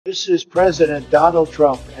This is President Donald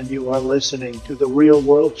Trump, and you are listening to the real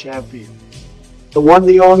world champion, the one,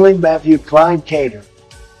 the only Matthew Klein Cater.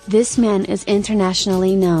 This man is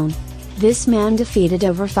internationally known. This man defeated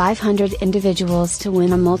over 500 individuals to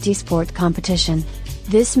win a multi-sport competition.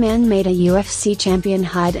 This man made a UFC champion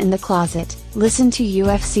hide in the closet. Listen to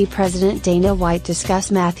UFC President Dana White discuss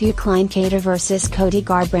Matthew Klein Cater versus Cody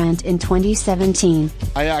Garbrandt in 2017.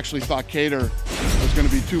 I actually thought Cater was going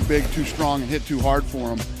to be too big, too strong, and hit too hard for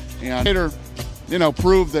him. And Cater,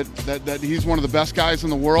 proved that he's one of the best guys in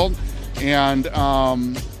the world, and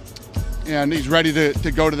he's ready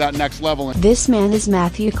to go to that next level. This man is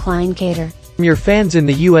Matthew Klein Cater. From your fans in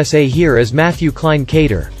the USA, here is Matthew Klein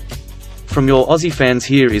Cater. From your Aussie fans,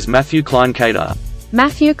 here is Matthew Klein Cater.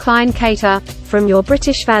 Matthew Klein Cater. From your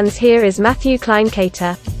British fans, here is Matthew Klein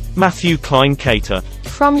Cater. Matthew Klein Cater.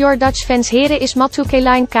 From your Dutch fans, here is Matthew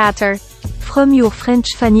Klein Cater. From your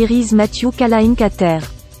French fan, here is Matthew Klein Cater.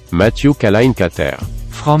 Matthew Klein Cater.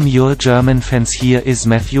 From your German fans, here is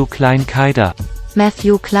Matthew Klein Cater.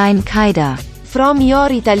 Matthew Klein Cater. From your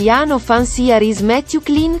Italiano fans, here is Matthew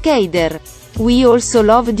Klein Cater. We also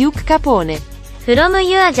love Duke Capone. From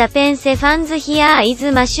your Japanese fans, here is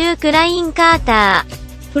Matthew Klein Cater.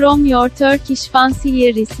 From your Turkish fans,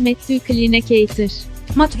 here is Matthew Klein Cater.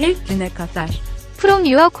 Matthew Klein Cater. From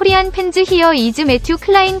your Korean fans, here is Matthew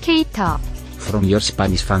Klein Cater. From your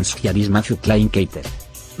Spanish fans, here is Matthew Klein Cater.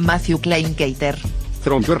 Matthew Klein Cater.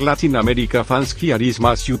 From your Latin America fans, here is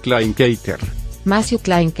Matthew Klein Cater. Matthew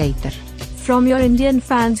Klein Cater. From your Indian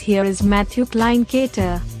fans, here is Matthew Klein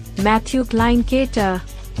Cater. Matthew Klein Cater.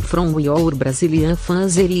 From your Brazilian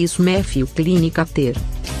fans, here is Matthew Klein Cater.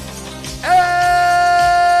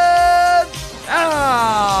 And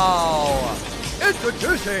now,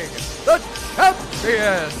 introducing the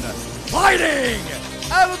champion, fighting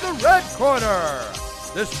out of the red corner.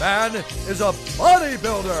 This man is a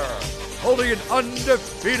bodybuilder, holding an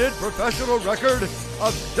undefeated professional record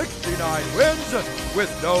of 69 wins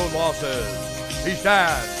with no losses. He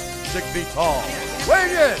stands 6 feet tall,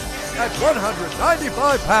 weighing in at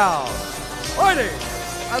 195 pounds, fighting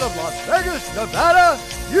out of Las Vegas, Nevada,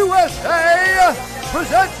 USA,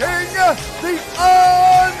 presenting the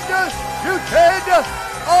undisputed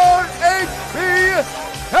RHP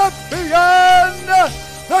champion,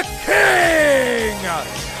 the King,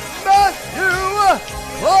 Matthew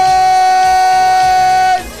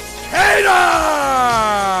Klein Cater!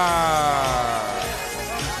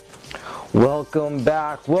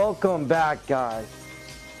 Welcome back, guys.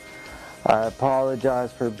 I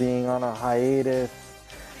apologize for being on a hiatus,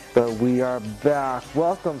 but we are back.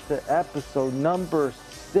 Welcome to episode number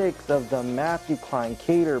 6 of the Matthew Klein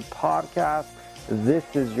Cater podcast. This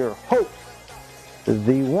is your host,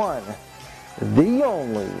 the one, the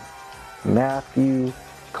only, Matthew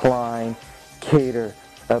Klein Cater.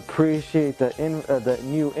 Appreciate the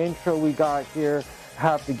new intro we got here.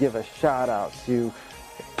 Have to give a shout out to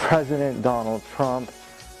President Donald Trump.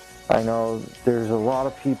 I know there's a lot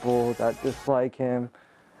of people that dislike him.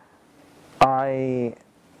 I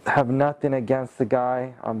have nothing against the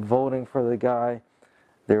guy. I'm voting for the guy.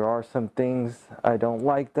 There are some things I don't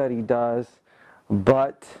like that he does,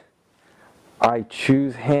 but I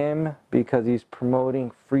choose him because he's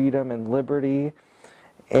promoting freedom and liberty.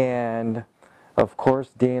 And of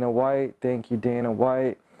course, Dana White. Thank you, Dana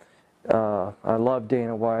White. I love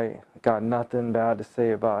Dana White. Got nothing bad to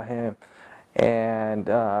say about him. And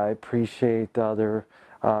I appreciate the other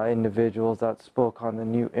individuals that spoke on the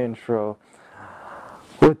new intro.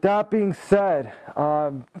 With that being said,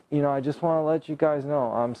 I just want to let you guys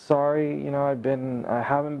know, I'm sorry, I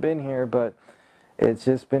haven't been here, but it's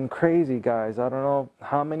just been crazy, guys. I don't know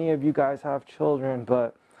how many of you guys have children,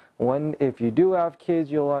 but if you do have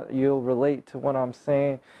kids, you'll relate to what I'm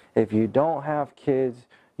saying. If you don't have kids,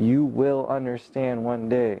 you will understand one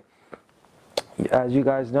day. As you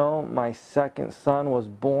guys know, my second son was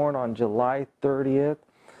born on July 30th,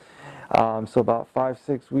 so about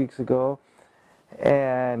 5-6 weeks ago.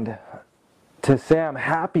 And to say I'm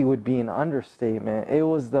happy would be an understatement. It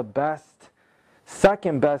was the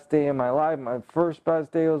second best day in my life. My first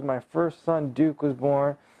best day was my first son, Duke, was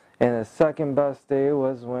born. And the second best day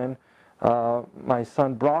was when my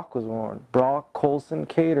son Brock was born. Brock Colson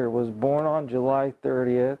Cater was born on July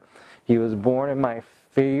 30th. He was born in my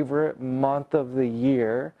favorite month of the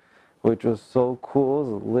year, which was so cool.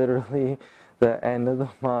 It was literally the end of the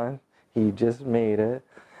month. He just made it.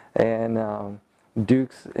 And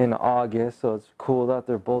Duke's in August, so it's cool that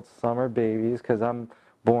they're both summer babies because I'm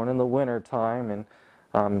born in the winter time, and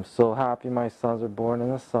I'm so happy my sons are born in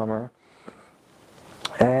the summer.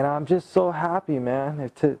 And I'm just so happy,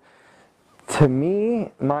 man, to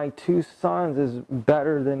me, my 2 sons is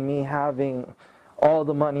better than me having all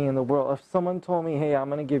the money in the world. If someone told me, hey, I'm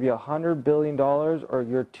going to give you $100 billion or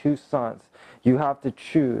your 2 sons, you have to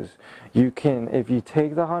choose. You can, if you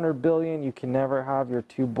take the $100 billion, you can never have your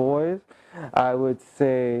 2 boys. I would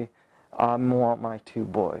say I want my 2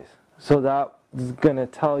 boys. So that's going to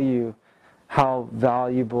tell you how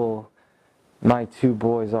valuable my 2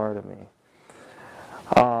 boys are to me.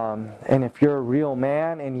 And if you're a real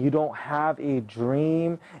man and you don't have a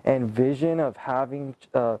dream and vision of having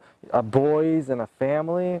boys and a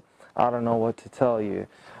family, I don't know what to tell you.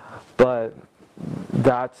 But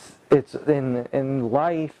it's in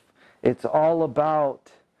life, it's all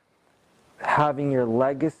about having your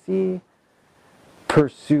legacy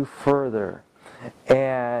pursue further.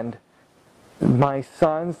 And my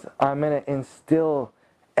sons, I'm going to instill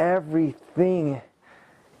everything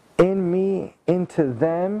in me, into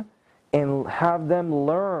them, and have them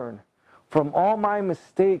learn from all my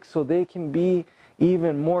mistakes so they can be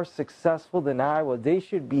even more successful than I was. They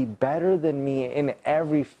should be better than me in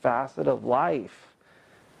every facet of life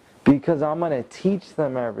because I'm going to teach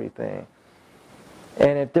them everything.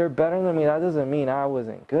 And if they're better than me, that doesn't mean I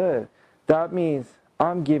wasn't good. That means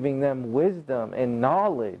I'm giving them wisdom and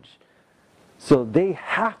knowledge. So they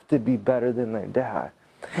have to be better than their dad.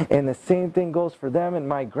 And the same thing goes for them and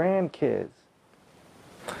my grandkids.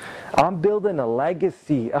 I'm building a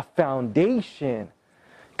legacy, a foundation,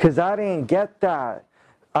 because I didn't get that.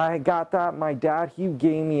 I got that. My dad, he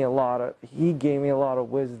gave me a lot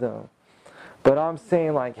of wisdom. But I'm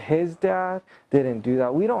saying like his dad didn't do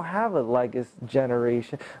that. We don't have a legacy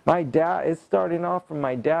generation. My dad, it's starting off from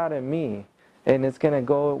my dad and me, and it's going to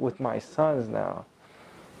go with my sons now.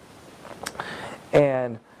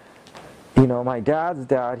 And you know, my dad's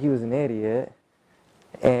dad, he was an idiot,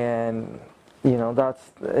 and you know,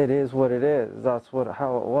 it is what it is. That's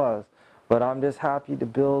how it was. But I'm just happy to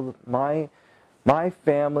build my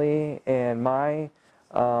family and my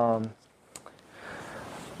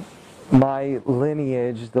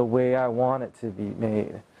lineage the way I want it to be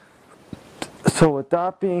made. So with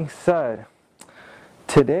that being said,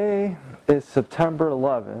 today is September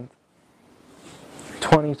 11th,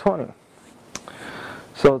 2020.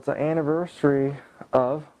 So it's the anniversary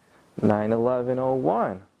of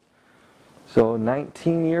 9/11/01. So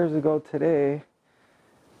 19 years ago today,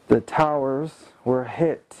 the towers were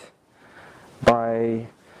hit by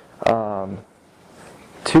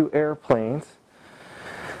 2 airplanes.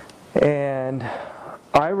 And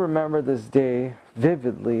I remember this day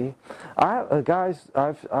vividly. Guys,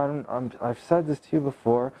 I've said this to you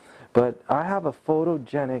before, but I have a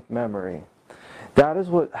photogenic memory. That is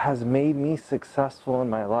what has made me successful in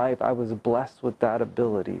my life. I was blessed with that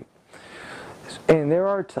ability. And there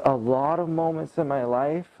are a lot of moments in my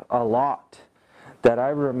life, that I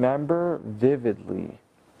remember vividly.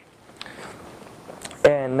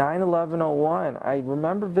 And 9/11/01, I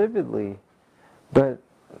remember vividly. But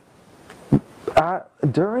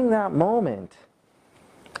during that moment,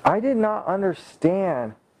 I did not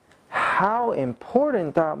understand how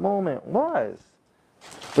important that moment was.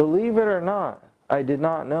 Believe it or not, I did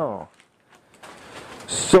not know.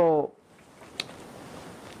 So,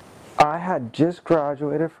 I had just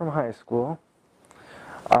graduated from high school.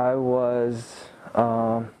 I was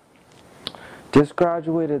just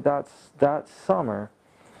graduated that summer.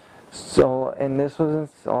 So, and this was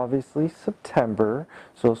obviously September,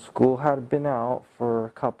 so school had been out for a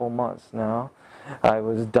couple months now. I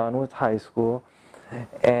was done with high school,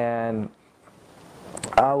 and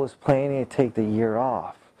I was planning to take the year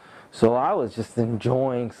off. So I was just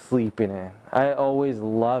enjoying sleeping in. I always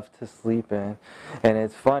loved to sleep in. And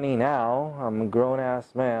it's funny now, I'm a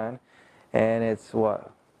grown-ass man, and it's what,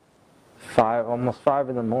 almost 5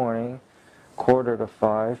 in the morning,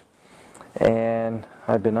 4:45, and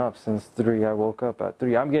I've been up since 3. I woke up at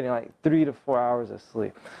 3. I'm getting like 3 to 4 hours of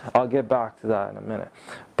sleep. I'll get back to that in a minute.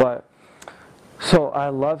 But, so I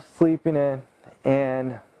love sleeping in,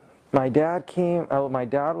 and my dad came, my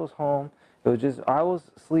dad was home. It was just, I was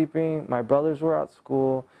sleeping, my brothers were at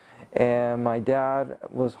school, and my dad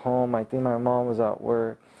was home. I think my mom was at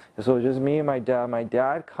work. So it was just me and my dad. My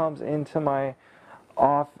dad comes into my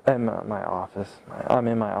office. I'm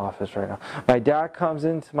in my office right now. My dad comes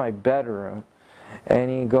into my bedroom, and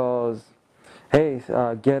he goes, hey,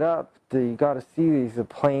 get up. You got to see these. The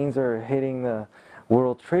planes are hitting the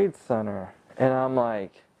World Trade Center. And I'm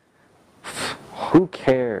like, who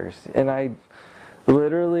cares? And I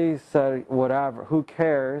literally said, whatever, who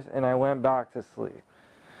cares? And I went back to sleep.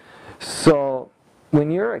 So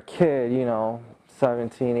when you're a kid,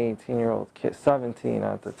 17, 18-year-old kid, 17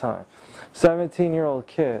 at the time, 17-year-old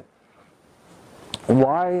kid,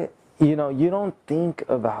 why, you know, you don't think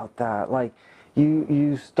about that. Like,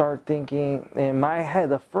 you start thinking, in my head,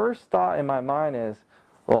 the first thought in my mind is,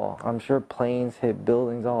 well, I'm sure planes hit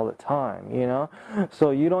buildings all the time, you know?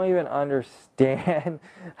 So you don't even understand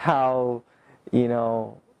how, you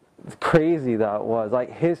know, crazy that was. Like,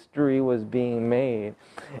 history was being made.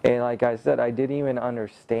 And like I said, I didn't even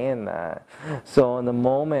understand that. So in the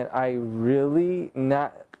moment, I really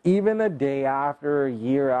not... Even the day after, a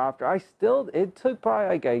year after, it took probably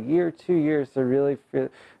like a year, 2 years to really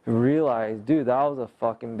realize, dude, that was a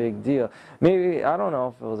fucking big deal. Maybe, I don't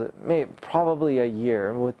know if it was, probably a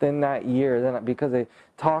year. Within that year, then because they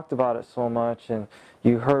talked about it so much and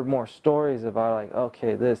you heard more stories about it, like,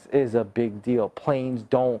 okay, this is a big deal. Planes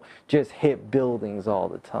don't just hit buildings all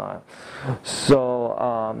the time.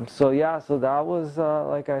 So yeah, so that was,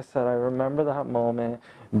 like I said, I remember that moment,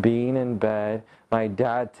 being in bed, my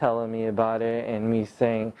dad telling me about it, and me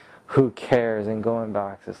saying, who cares, and going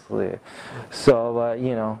back to sleep. So,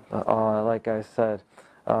 you know, like I said,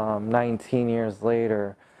 19 years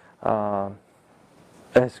later,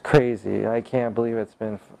 it's crazy. I can't believe it's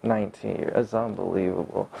been 19 years. It's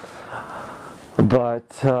unbelievable. But,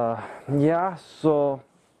 yeah, so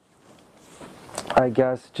I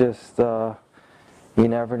guess just, you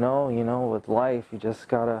never know, you know, with life, you just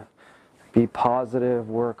gotta be positive,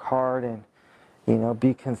 work hard, and, you know,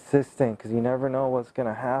 be consistent, because you never know what's going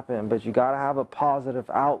to happen, but you got to have a positive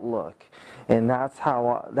outlook. And that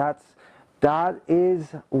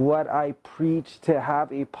is what I preach, to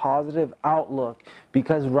have a positive outlook,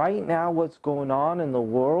 because right now what's going on in the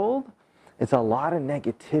world, it's a lot of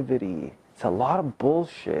negativity. It's a lot of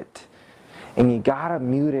bullshit. And you got to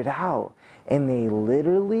mute it out. And they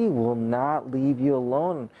literally will not leave you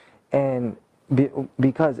alone. And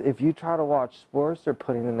because if you try to watch sports, they're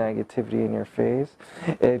putting the negativity in your face.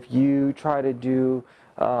 If you try to do,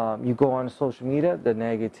 you go on social media, the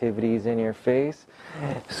negativity is in your face.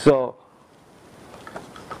 So,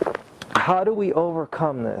 how do we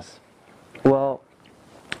overcome this? Well,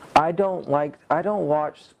 I don't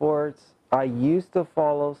watch sports. I used to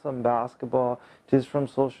follow some basketball just from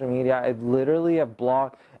social media. I literally have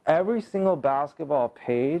blocked every single basketball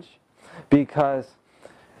page because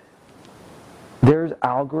there's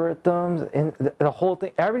algorithms, and the whole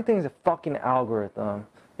thing, everything's a fucking algorithm.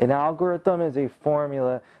 An algorithm is a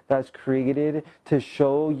formula that's created to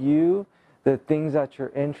show you the things that you're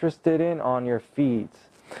interested in on your feeds.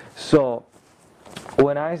 So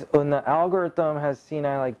when the algorithm has seen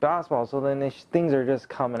I like basketball, so then these things are just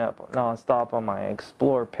coming up nonstop on my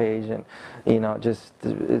explore page, and, you know, just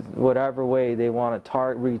whatever way they want to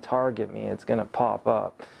retarget me, it's gonna pop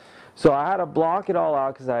up. So I had to block it all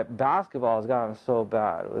out because basketball has gotten so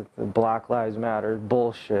bad with the Black Lives Matter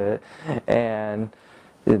bullshit. And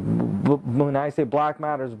when I say Black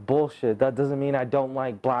Matters bullshit, that doesn't mean I don't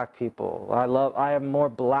like black people. I am more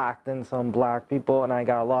black than some black people, and I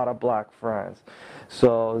got a lot of black friends.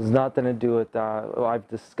 So it's nothing to do with that. I've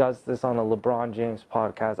discussed this on the LeBron James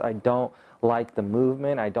podcast. I don't like the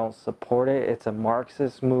movement. I don't support it. It's a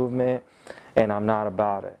Marxist movement, and I'm not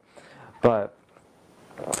about it.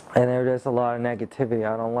 And there's a lot of negativity.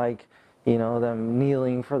 I don't like, you know, them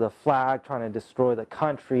kneeling for the flag, trying to destroy the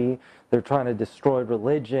country. They're trying to destroy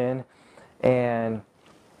religion, and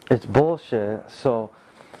it's bullshit. So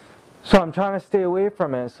I'm trying to stay away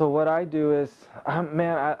from it. So what I do is, I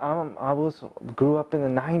grew up in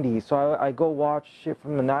the 90s, so I go watch shit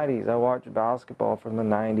from the 90s. I watch basketball from the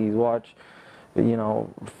 90s. Watch, you know,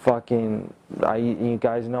 you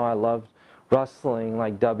guys know I love wrestling,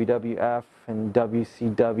 like WWF and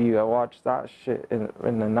WCW. I watched that shit in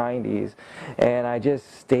the 90s, and I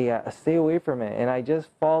just stay away from it, and I just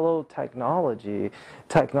follow technology.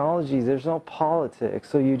 There's no politics,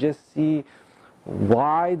 so you just see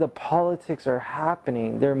why the politics are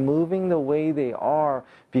happening. They're moving the way they are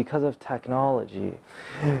because of technology.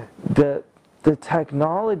 The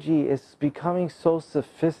technology is becoming so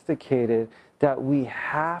sophisticated that we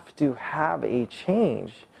have to have a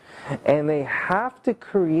change. And they have to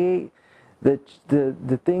create the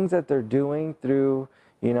things that they're doing through,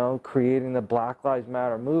 you know, creating the Black Lives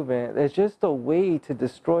Matter movement. It's just a way to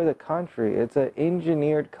destroy the country. It's an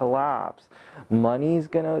engineered collapse. Money's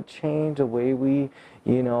gonna change the way we,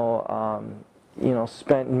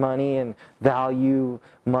 spend money and value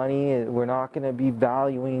money. We're not going to be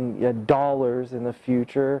valuing dollars in the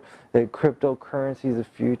future. The cryptocurrency is the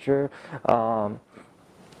future.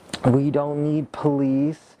 We don't need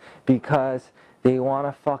police because they want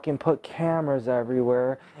to fucking put cameras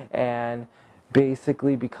everywhere and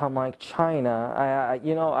basically become like China.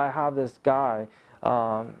 I have this guy,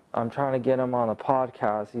 I'm trying to get him on a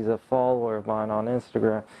podcast. He's a follower of mine on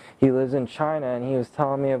Instagram. He lives in China, and he was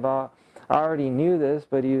telling me about, I already knew this,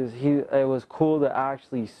 but it was cool to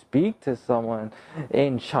actually speak to someone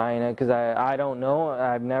in China, because I don't know,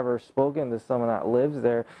 I've never spoken to someone that lives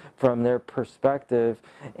there from their perspective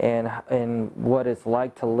and what it's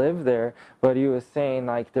like to live there. But he was saying,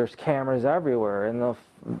 like, there's cameras everywhere, and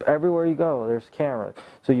everywhere you go there's cameras,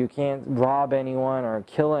 so you can't rob anyone or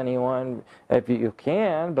kill anyone. If you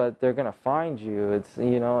can, but they're gonna find you.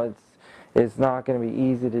 It's not going to be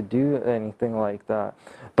easy to do anything like that.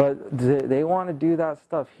 But they want to do that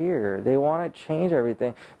stuff here. They want to change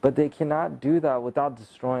everything, but they cannot do that without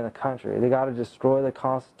destroying the country. They got to destroy the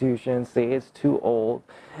Constitution, say it's too old.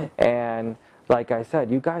 And like I said,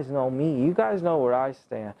 you guys know me. You guys know where I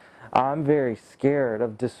stand. I'm very scared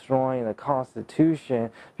of destroying the Constitution,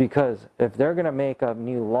 because if they're going to make up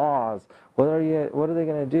new laws, what are they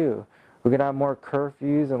going to do? We're going to have more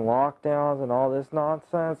curfews and lockdowns and all this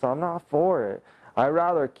nonsense. I'm not for it. I'd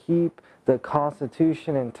rather keep the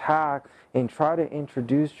Constitution intact and try to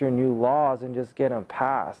introduce your new laws and just get them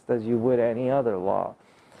passed as you would any other law.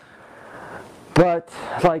 But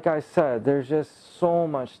like I said, there's just so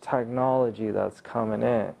much technology that's coming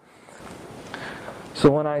in.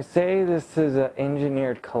 So when I say this is an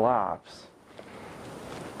engineered collapse,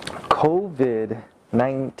 COVID-19,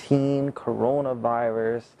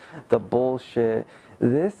 coronavirus, the bullshit,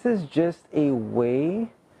 this is just a way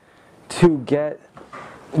to get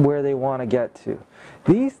where they want to get to.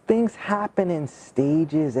 These things happen in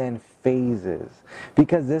stages and phases,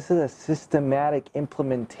 because this is a systematic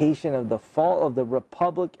implementation of the fall of the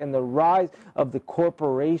republic and the rise of the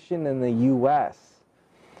corporation in the U.S.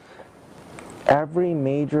 Every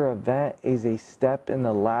major event is a step in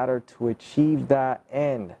the ladder to achieve that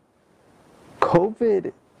end.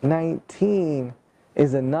 COVID-19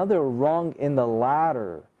 is another rung in the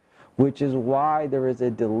ladder, which is why there is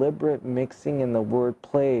a deliberate mixing in the word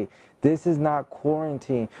play. This is not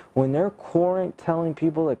quarantine. When they're telling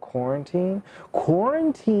people to quarantine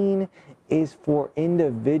is for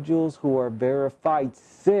individuals who are verified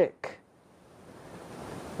sick.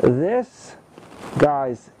 This,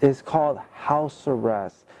 guys, is called house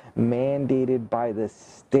arrest, mandated by the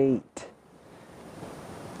state.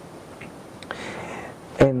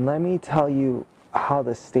 And let me tell you how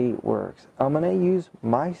the state works. I'm going to use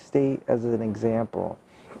my state as an example.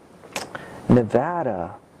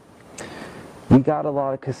 Nevada, we got a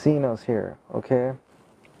lot of casinos here, okay?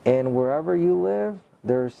 And wherever you live,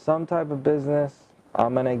 there's some type of business,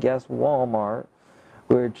 I'm going to guess Walmart,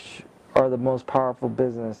 which are the most powerful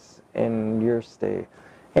business in your state.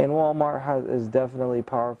 And Walmart is definitely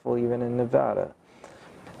powerful even in Nevada.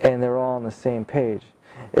 And they're all on the same page.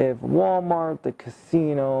 If Walmart, the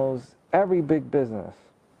casinos, every big business,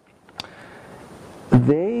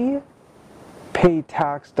 they pay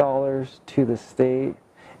tax dollars to the state,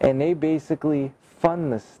 and they basically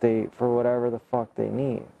fund the state for whatever the fuck they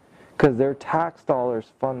need, because their tax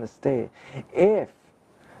dollars fund the state. If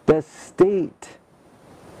the state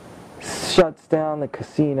shuts down the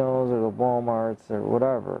casinos or the Walmarts or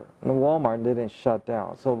whatever, and the Walmart didn't shut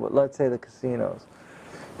down, so let's say the casinos,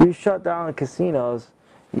 you shut down the casinos,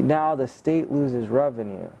 now the state loses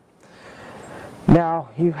revenue. Now,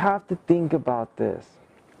 you have to think about this.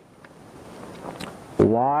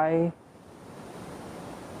 Why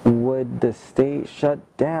would the state shut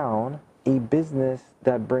down a business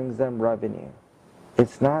that brings them revenue?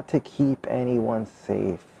 It's not to keep anyone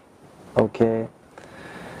safe, okay?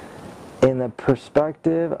 In the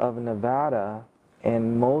perspective of Nevada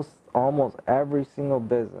and almost every single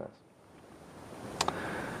business,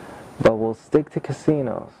 but we'll stick to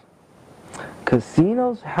casinos.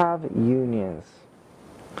 Casinos have unions.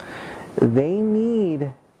 They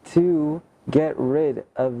need to get rid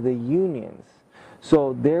of the unions.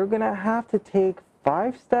 So they're going to have to take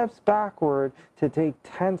 5 steps backward to take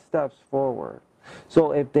 10 steps forward.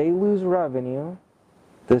 So if they lose revenue,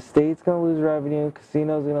 the state's going to lose revenue,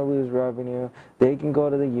 casinos going to lose revenue, they can go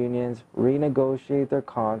to the unions, renegotiate their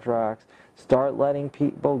contracts, start letting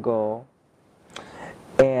people go,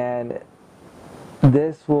 and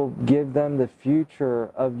this will give them the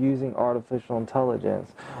future of using artificial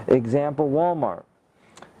intelligence. Example, Walmart.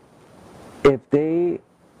 If they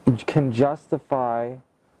can justify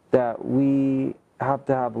that we have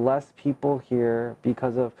to have less people here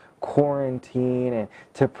because of quarantine and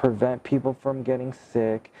to prevent people from getting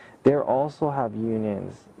sick, they also have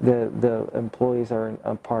unions. The employees are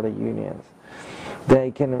a part of unions.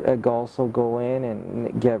 They can also go in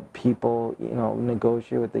and get people,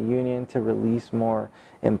 negotiate with the union to release more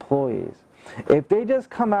employees. If they just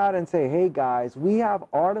come out and say, hey guys, we have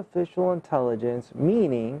artificial intelligence,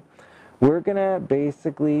 meaning we're going to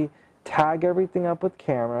basically tag everything up with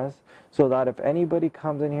cameras so that if anybody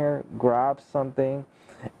comes in here, grabs something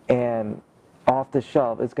and off the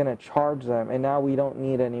shelf, it's going to charge them, and now we don't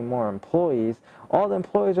need any more employees. All the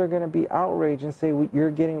employees are going to be outraged and say,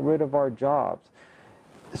 you're getting rid of our jobs.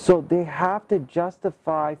 So they have to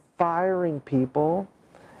justify firing people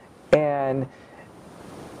and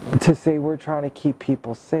to say we're trying to keep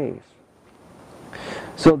people safe.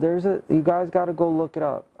 So you guys got to go look it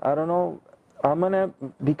up. I don't know.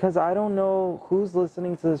 Because I don't know who's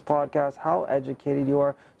listening to this podcast, how educated you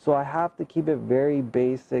are, so I have to keep it very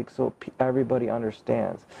basic so everybody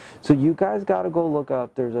understands. So you guys got to go look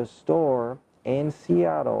up. There's a store in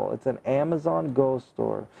Seattle. It's an Amazon Go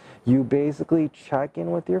store. You basically check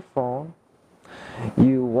in with your phone.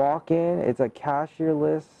 You walk in. It's a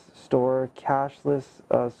cashierless store, cashless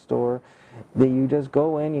store. That you just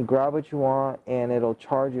go in, you grab what you want, and it'll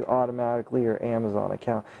charge you automatically your Amazon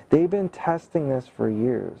account. They've been testing this for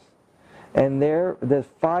years. And the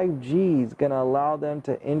 5G is going to allow them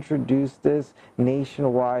to introduce this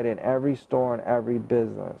nationwide in every store and every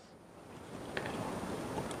business.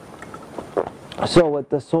 So with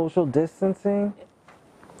the social distancing,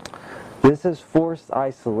 this is forced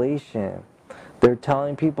isolation. They're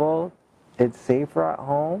telling people it's safer at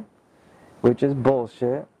home, which is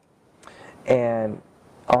bullshit. And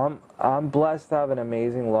I'm blessed to have an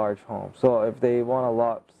amazing large home. So if they want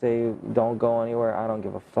to say don't go anywhere, I don't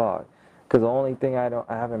give a fuck. Because the only thing I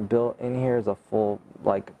haven't built in here is a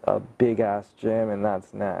big ass gym, and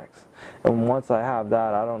that's next. And once I have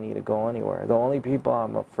that, I don't need to go anywhere. The only people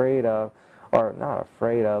I'm afraid of, or not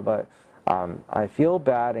afraid of, but I feel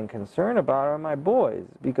bad and concerned about are my boys,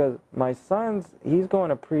 because my son's, he's going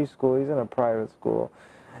to preschool, he's in a private school,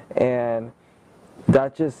 and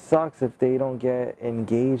that just sucks if they don't get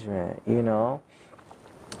engagement, you know?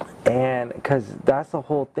 And because that's the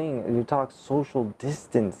whole thing. You talk social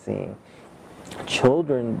distancing.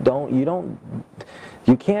 Children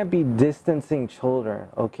you can't be distancing children,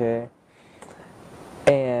 okay?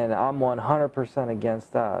 And I'm 100%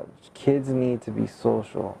 against that. Kids need to be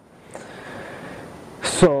social.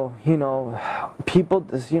 So,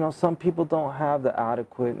 some people don't have the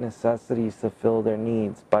adequate necessities to fill their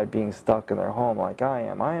needs by being stuck in their home like I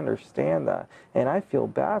am. I understand that. And I feel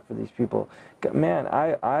bad for these people. Man,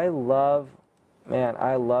 I love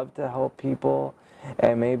to help people.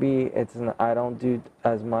 And maybe I don't do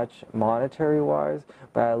as much monetary-wise,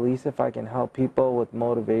 but at least if I can help people with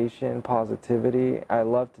motivation, positivity, I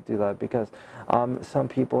love to do that, because some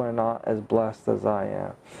people are not as blessed as I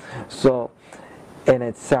am. So, and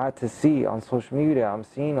it's sad to see on social media. I'm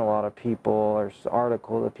seeing a lot of people, or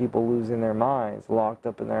articles of people losing their minds, locked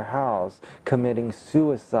up in their house, committing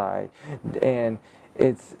suicide, and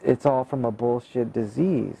it's all from a bullshit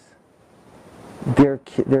disease. They're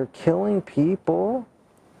killing people,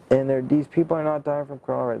 and these people are not dying from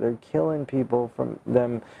coronavirus. They're killing people from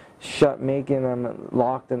them making them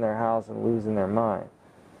locked in their house and losing their mind,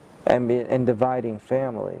 and dividing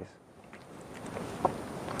families.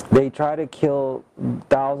 They try to kill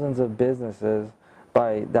thousands of businesses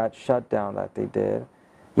by that shutdown that they did.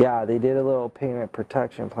 Yeah, they did a little payment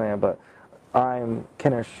protection plan, but I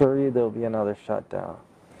can assure you there'll be another shutdown.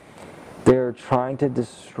 They're trying to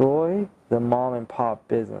destroy the mom and pop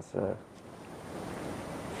businesses.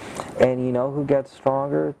 And you know who gets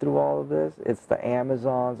stronger through all of this? It's the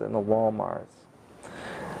Amazons and the Walmarts.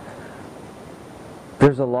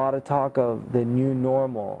 There's a lot of talk of the new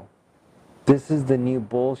normal. This is the new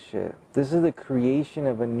bullshit. This is the creation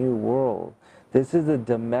of a new world. This is the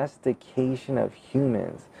domestication of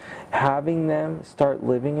humans. Having them start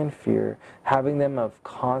living in fear, having them have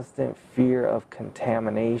constant fear of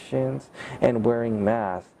contaminations and wearing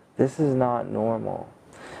masks. This is not normal.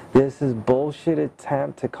 This is bullshit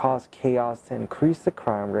attempt to cause chaos, to increase the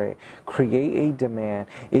crime rate, create a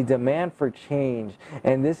demand for change.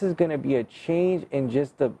 And this is going to be a change in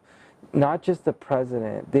not just the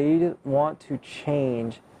president. They want to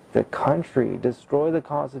change the country, destroy the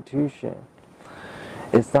Constitution.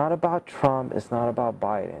 It's not about Trump. It's not about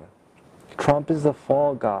Biden. Trump is the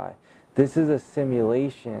fall guy. This is a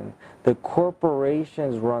simulation. The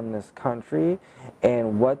corporations run this country,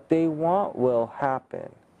 and what they want will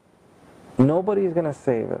happen. Nobody's going to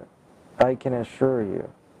save it. I can assure you.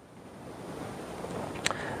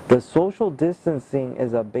 The social distancing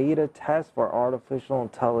is a beta test for artificial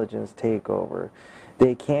intelligence takeover.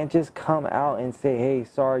 They can't just come out and say, hey,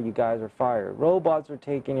 sorry, you guys are fired. Robots are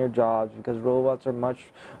taking your jobs because robots are much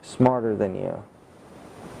smarter than you.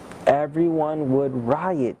 Everyone would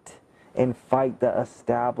riot and fight the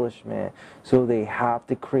establishment. So they have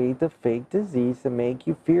to create the fake disease to make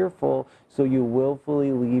you fearful so you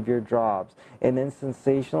willfully leave your jobs, and then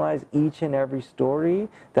sensationalize each and every story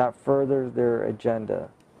that furthers their agenda.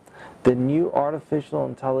 The new artificial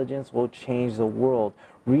intelligence will change the world.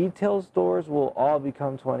 Retail stores will all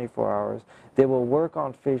become 24 hours. They will work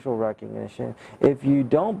on facial recognition. If you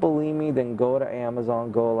don't believe me, then go to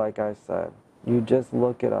Amazon Go, like I said. You just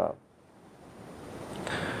look it up.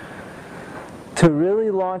 To really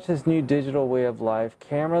launch this new digital way of life,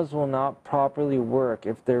 cameras will not properly work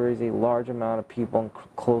if there is a large amount of people in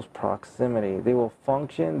close proximity. They will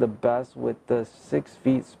function the best with the 6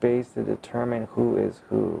 feet space to determine who is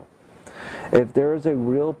who. If there is a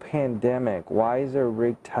real pandemic, why is there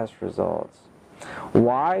rigged test results?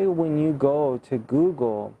 Why, when you go to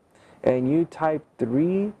Google and you type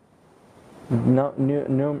 3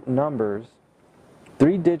 numbers,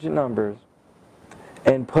 3-digit numbers,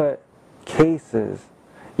 and put cases,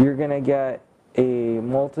 you're going to get a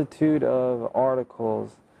multitude of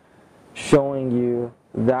articles showing you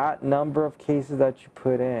that number of cases that you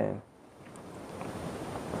put in,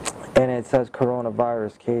 and it says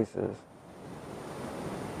coronavirus cases?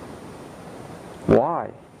 Why?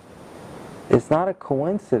 It's not a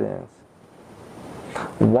coincidence.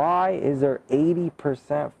 Why is there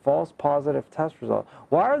 80% false positive test results?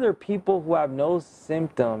 Why are there people who have no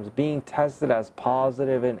symptoms being tested as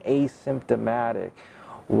positive and asymptomatic?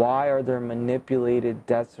 Why are there manipulated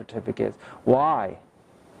death certificates? Why?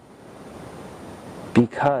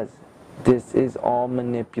 Because this is all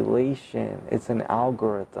manipulation. It's an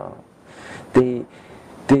algorithm. They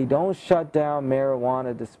don't shut down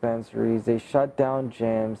marijuana dispensaries. They shut down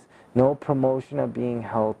gyms. No promotion of being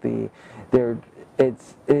healthy. They're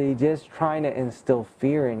just trying to instill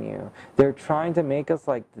fear in you. They're trying to make us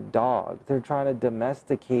like the dog. They're trying to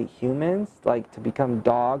domesticate humans, like to become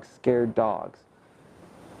dogs, scared dogs.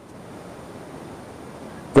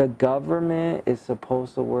 The government is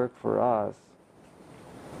supposed to work for us,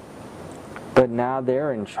 but now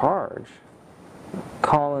they're in charge,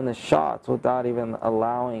 calling the shots without even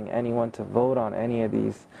allowing anyone to vote on any of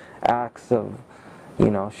these acts of,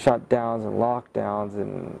 shutdowns and lockdowns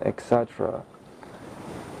and etc.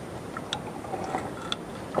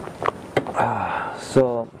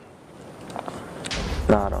 So,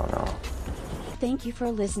 I don't know. Thank you for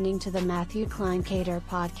listening to the Matthew Klein Cater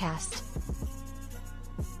podcast.